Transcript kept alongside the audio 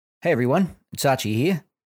Hey everyone, it's Archie here.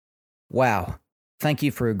 Wow, thank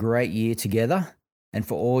you for a great year together and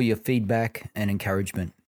for all your feedback and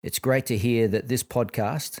encouragement. It's great to hear that this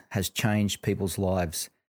podcast has changed people's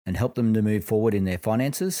lives and helped them to move forward in their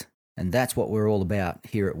finances, and that's what we're all about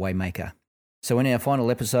here at Waymaker. So in our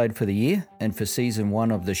final episode for the year and for season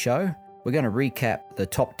 1 of the show, we're going to recap the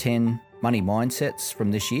top 10 money mindsets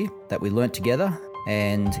from this year that we learnt together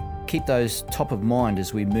and keep those top of mind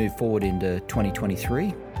as we move forward into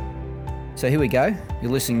 2023. So here we go. You're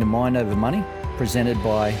listening to Mind Over Money, presented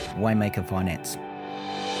by Waymaker Finance.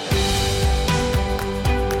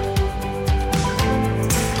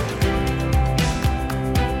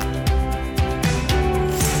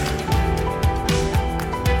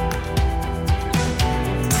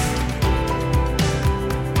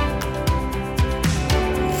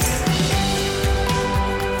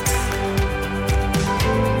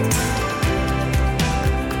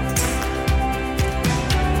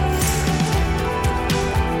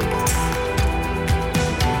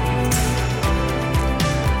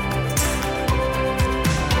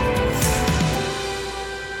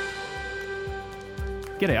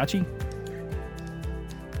 G'day, Archie.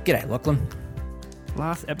 G'day, Lachlan.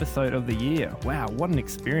 Last episode of the year. Wow, what an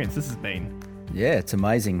experience this has been. Yeah, it's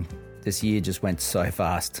amazing. This year just went so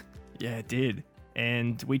fast. Yeah, it did.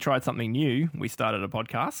 And we tried something new. We started a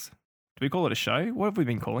podcast. Do we call it a show? What have we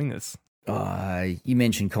been calling this? You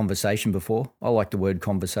mentioned conversation before. I like the word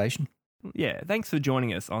conversation. Yeah, thanks for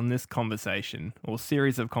joining us on this conversation or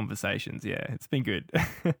series of conversations. Yeah, it's been good.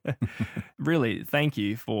 Really, thank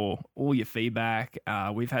you for all your feedback.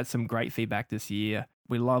 We've had some great feedback this year.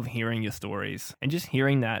 We love hearing your stories and just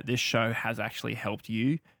hearing that this show has actually helped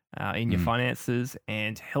you in your finances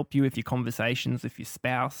and helped you with your conversations with your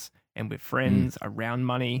spouse and with friends around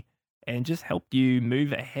money and just helped you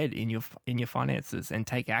move ahead in your finances and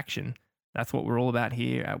take action. That's what we're all about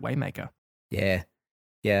here at Waymaker. Yeah.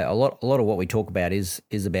 Yeah, a lot of what we talk about is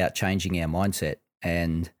about changing our mindset,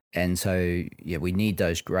 and so we need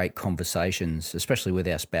those great conversations, especially with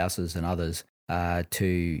our spouses and others,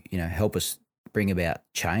 to help us bring about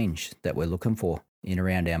change that we're looking for in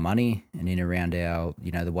around our money and in around our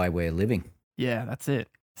the way we're living. Yeah, that's it.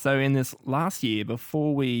 So in this last year,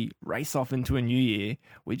 before we race off into a new year,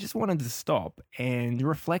 we just wanted to stop and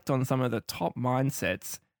reflect on some of the top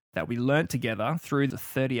mindsets that we learned together through the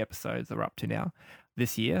 30 episodes that we're up to now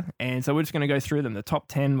this year. And so we're just going to go through them. The top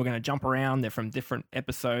 10, we're going to jump around. They're from different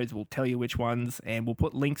episodes. We'll tell you which ones, and we'll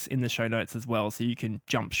put links in the show notes as well so you can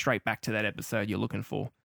jump straight back to that episode you're looking for.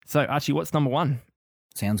 So Archie, what's number 1?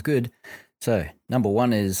 Sounds good. So number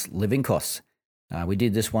 1 is living costs. We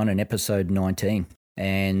did this one in episode 19.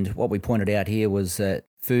 And what we pointed out here was that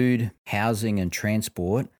food, housing and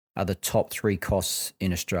transport are the top 3 costs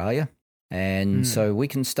in Australia. And so we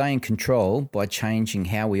can stay in control by changing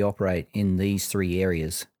how we operate in these 3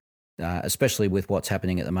 areas, especially with what's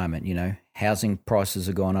happening at the moment. Housing prices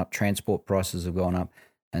have gone up, transport prices have gone up,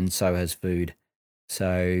 and so has food.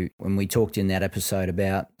 So when we talked in that episode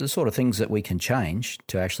about the sort of things that we can change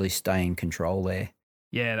to actually stay in control there.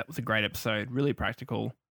 Yeah, that was a great episode, really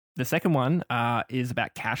practical. The second one is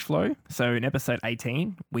about cash flow. So in episode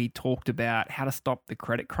 18, we talked about how to stop the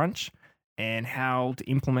credit crunch and how to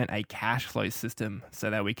implement a cash flow system so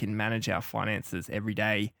that we can manage our finances every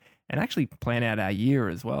day and actually plan out our year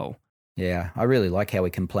as well. Yeah, I really like how we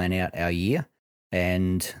can plan out our year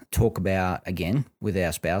and talk about, again, with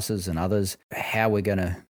our spouses and others, how we're going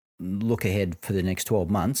to look ahead for the next 12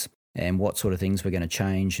 months and what sort of things we're going to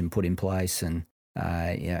change and put in place and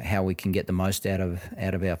how we can get the most out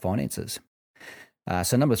of our finances.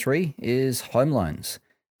 So number 3 is home loans.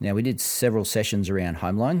 Now, we did several sessions around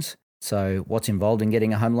home loans. So what's involved in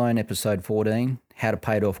getting a home loan, episode 14, how to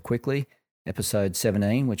pay it off quickly, episode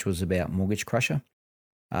 17, which was about Mortgage Crusher,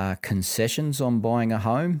 concessions on buying a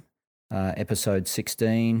home, episode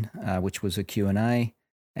 16, which was a Q&A,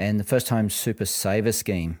 and the First Home Super Saver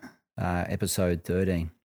Scheme, episode 13.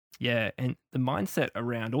 Yeah, and the mindset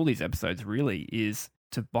around all these episodes really is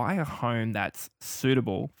to buy a home that's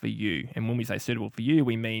suitable for you. And when we say suitable for you,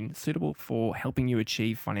 we mean suitable for helping you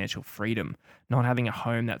achieve financial freedom, not having a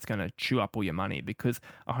home that's going to chew up all your money, because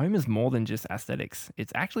a home is more than just aesthetics.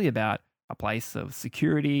 It's actually about a place of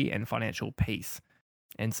security and financial peace.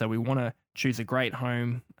 And so we want to choose a great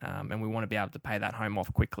home and we want to be able to pay that home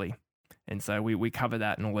off quickly. And so we cover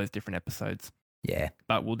that in all those different episodes. Yeah.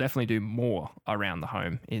 But we'll definitely do more around the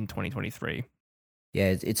home in 2023.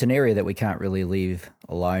 Yeah, it's an area that we can't really leave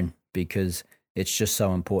alone because it's just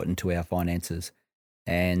so important to our finances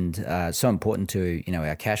and so important to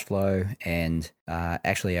our cash flow and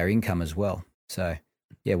actually our income as well. So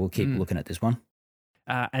yeah, we'll keep looking at this one.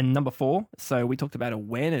 And number 4, so we talked about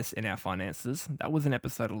awareness in our finances. That was in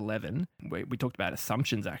episode 11. We talked about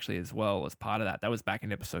assumptions actually as well as part of that. That was back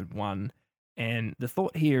in episode 1. And the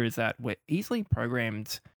thought here is that we're easily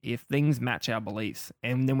programmed if things match our beliefs,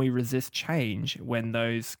 and then we resist change when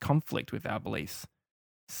those conflict with our beliefs.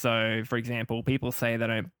 So, for example, people say they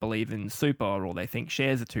don't believe in super or they think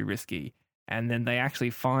shares are too risky, and then they actually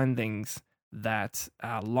find things that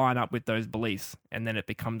line up with those beliefs, and then it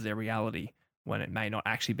becomes their reality when it may not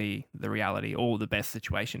actually be the reality or the best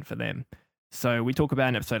situation for them. So we talk about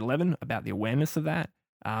in episode 11 about the awareness of that,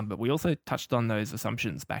 but we also touched on those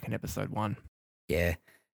assumptions back in episode 1. Yeah,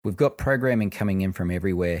 we've got programming coming in from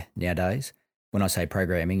everywhere nowadays. When I say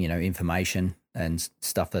programming, information and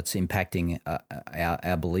stuff that's impacting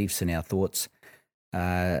our beliefs and our thoughts.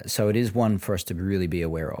 So it is one for us to really be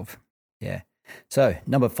aware of. Yeah. So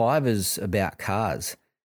number 5 is about cars.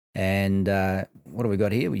 And what do we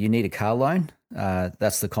got here? Well, you need a car loan.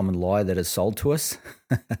 That's the common lie that is sold to us.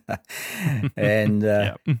 And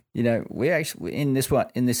we actually in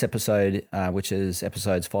this episode, which is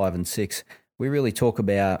episodes 5 and 6, we really talk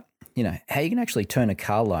about how you can actually turn a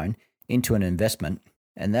car loan into an investment,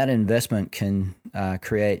 and that investment can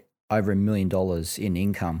create over $1 million in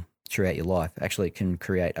income throughout your life. Actually, it can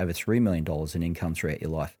create over $3 million in income throughout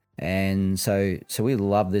your life. And so we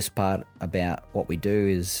love this part about what we do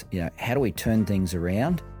is, how do we turn things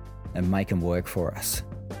around and make them work for us?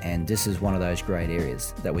 And this is one of those great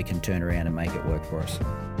areas that we can turn around and make it work for us.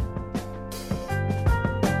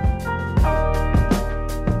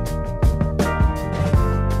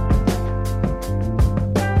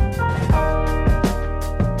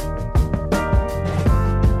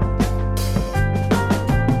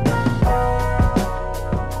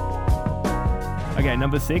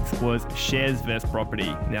 Number 6 was shares versus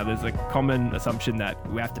property. Now, there's a common assumption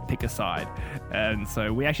that we have to pick a side. And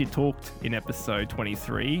so we actually talked in episode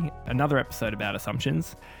 23, another episode about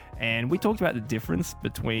assumptions. And we talked about the difference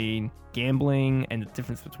between gambling and the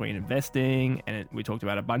difference between investing. And we talked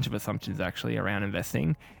about a bunch of assumptions actually around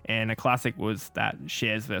investing. And a classic was that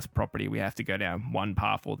shares versus property. We have to go down one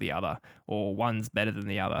path or the other, or one's better than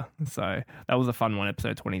the other. So that was a fun one,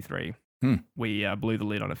 episode 23. We blew the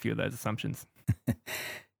lid on a few of those assumptions.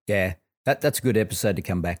 Yeah, that's a good episode to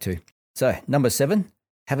come back to. So, number 7,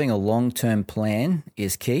 having a long-term plan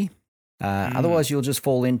is key. Otherwise, you'll just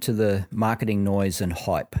fall into the marketing noise and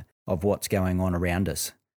hype of what's going on around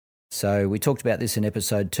us. So, we talked about this in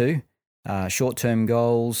episode 2, short-term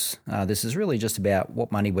goals. This is really just about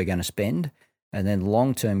what money we're going to spend. And then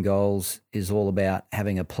long-term goals is all about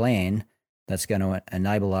having a plan that's going to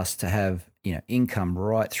enable us to have income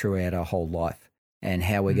right throughout our whole life, and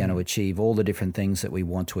how we're going to achieve all the different things that we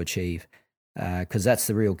want to achieve. Because that's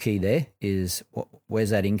the real key there is where's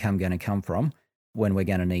that income going to come from when we're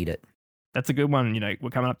going to need it. That's a good one. We're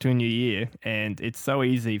coming up to a new year, and it's so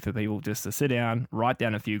easy for people just to sit down, write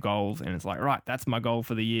down a few goals, and it's like, right, that's my goal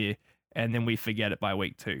for the year. And then we forget it by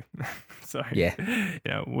week 2. So,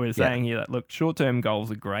 we're saying here that, look, short-term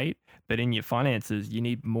goals are great, but in your finances, you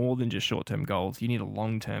need more than just short-term goals. You need a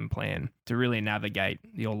long-term plan to really navigate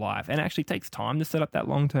your life. And it actually takes time to set up that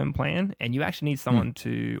long-term plan. And you actually need someone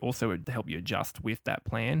to also help you adjust with that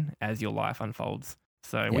plan as your life unfolds.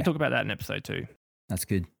 So we talk about that in episode 2. That's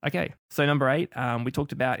good. Okay. So number 8, we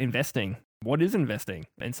talked about investing. What is investing?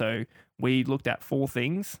 And so we looked at 4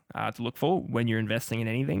 things to look for when you're investing in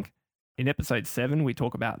anything. In episode 7, we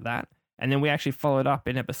talk about that. And then we actually followed up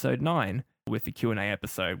in episode 9 with the Q&A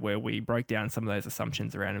episode where we broke down some of those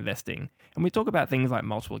assumptions around investing. And we talk about things like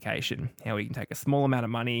multiplication, how we can take a small amount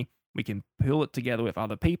of money, we can pool it together with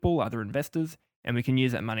other people, other investors, and we can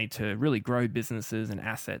use that money to really grow businesses and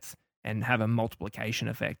assets and have a multiplication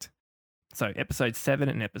effect. So episode 7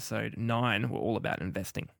 and episode 9 were all about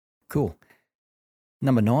investing. Cool.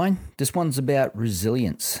 Number 9, this one's about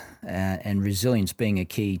resilience and resilience being a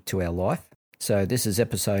key to our life. So this is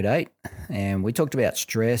episode 8, and we talked about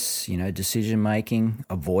stress, decision-making,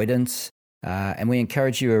 avoidance, and we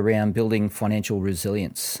encourage you around building financial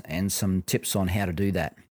resilience and some tips on how to do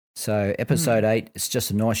that. So episode 8, it's just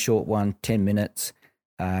a nice short one, 10 minutes,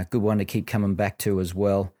 good one to keep coming back to as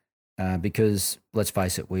well, because let's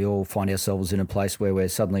face it, we all find ourselves in a place where we're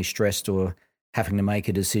suddenly stressed or having to make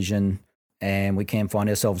a decision, and we can find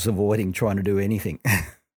ourselves avoiding trying to do anything.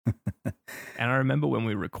 And I remember when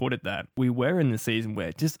we recorded that, we were in the season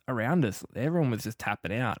where just around us, everyone was just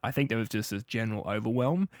tapping out. I think there was just this general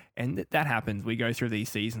overwhelm, and that happens. We go through these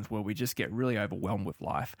seasons where we just get really overwhelmed with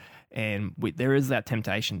life, and there is that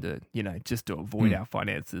temptation to, just to avoid our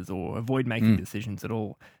finances or avoid making decisions at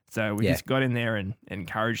all. So we just got in there and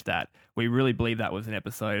encouraged that. We really believe that was an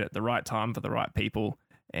episode at the right time for the right people.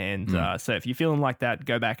 And so if you're feeling like that,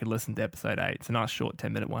 go back and listen to episode 8. It's a nice short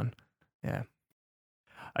 10-minute one. Yeah.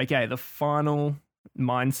 Okay, the final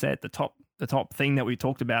mindset, the top thing that we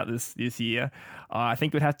talked about this year, I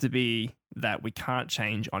think it would have to be that we can't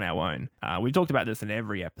change on our own. We've talked about this in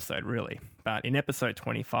every episode, really. But in episode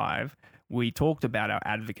 25, we talked about our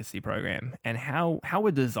advocacy program and how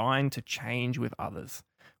we're designed to change with others.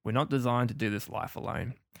 We're not designed to do this life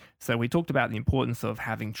alone. So we talked about the importance of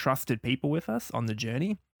having trusted people with us on the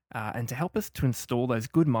journey and to help us to install those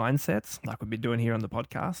good mindsets like we've been doing here on the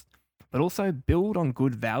podcast, but also build on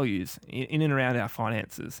good values in and around our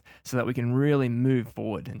finances so that we can really move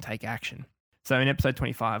forward and take action. So in episode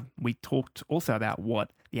 25, we talked also about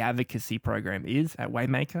what the advocacy program is at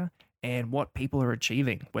Waymaker and what people are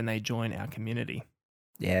achieving when they join our community.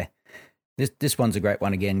 Yeah, this one's a great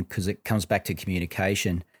one again because it comes back to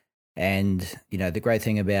communication. And, the great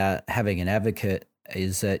thing about having an advocate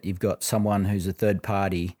is that you've got someone who's a third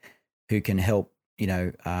party who can help,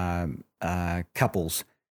 couples,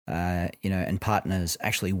 and partners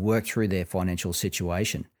actually work through their financial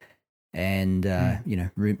situation and,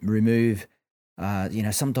 remove,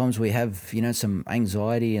 sometimes we have, some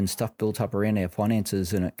anxiety and stuff built up around our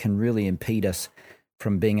finances, and it can really impede us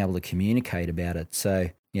from being able to communicate about it. So,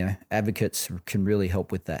 advocates can really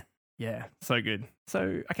help with that. Yeah, so good.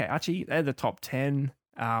 So, okay, Archie, they're the top 10.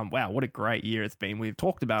 Wow, what a great year it's been. We've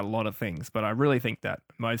talked about a lot of things, but I really think that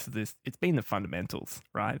most of this, it's been the fundamentals,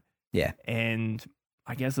 right? Yeah. And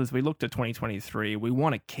I guess as we look to 2023, we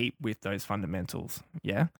want to keep with those fundamentals.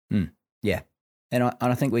 Yeah? Yeah. And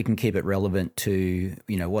I think we can keep it relevant to,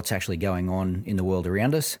 what's actually going on in the world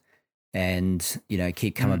around us and,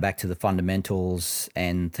 keep coming back to the fundamentals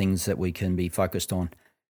and things that we can be focused on,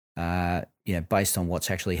 based on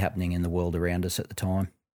what's actually happening in the world around us at the time,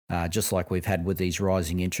 just like we've had with these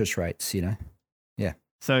rising interest rates, Yeah.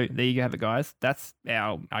 So there you have it, guys. That's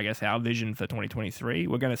our vision for 2023.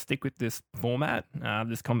 We're going to stick with this format,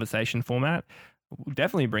 this conversation format. We'll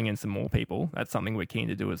definitely bring in some more people. That's something we're keen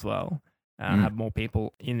to do as well. Have more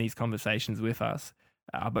people in these conversations with us.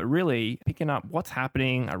 But really picking up what's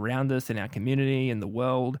happening around us in our community, in the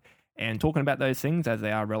world, and talking about those things as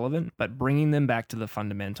they are relevant, but bringing them back to the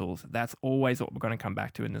fundamentals. That's always what we're going to come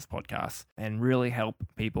back to in this podcast and really help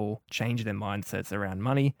people change their mindsets around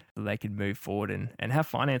money so they can move forward and have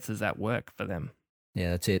finances that work for them.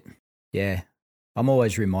 Yeah, that's it. Yeah. I'm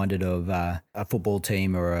always reminded of a football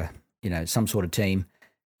team or some sort of team,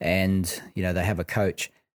 and, they have a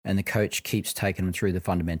coach, and the coach keeps taking them through the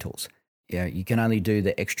fundamentals. You can only do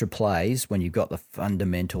the extra plays when you've got the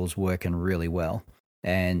fundamentals working really well.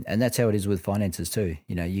 And that's how it is with finances too.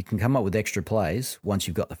 You can come up with extra plays once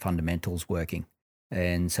you've got the fundamentals working.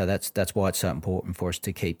 And so that's why it's so important for us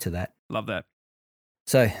to keep to that. Love that.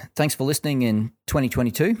 So thanks for listening in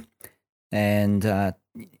 2022. And,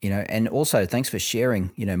 and also thanks for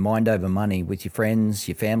sharing, Mind Over Money with your friends,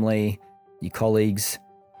 your family, your colleagues.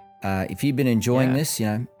 If you've been enjoying this,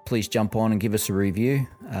 please jump on and give us a review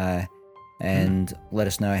and let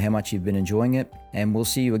us know how much you've been enjoying it. And we'll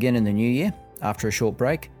see you again in the new year after a short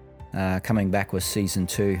break, coming back with season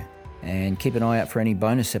 2. And keep an eye out for any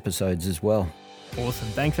bonus episodes as well. Awesome.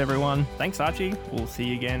 Thanks, everyone. Thanks, Archie. We'll see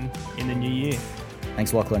you again in the new year.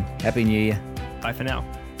 Thanks, Lachlan. Happy New Year. Bye for now.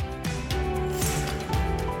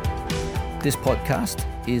 This podcast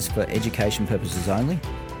is for education purposes only.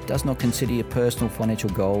 It does not consider your personal financial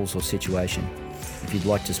goals or situation. If you'd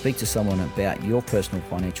like to speak to someone about your personal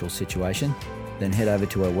financial situation, then head over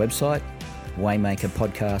to our website,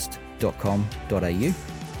 waymakerpodcast.com.au,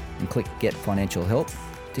 and click Get Financial Help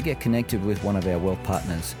to get connected with one of our wealth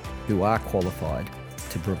partners who are qualified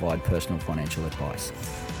to provide personal financial advice.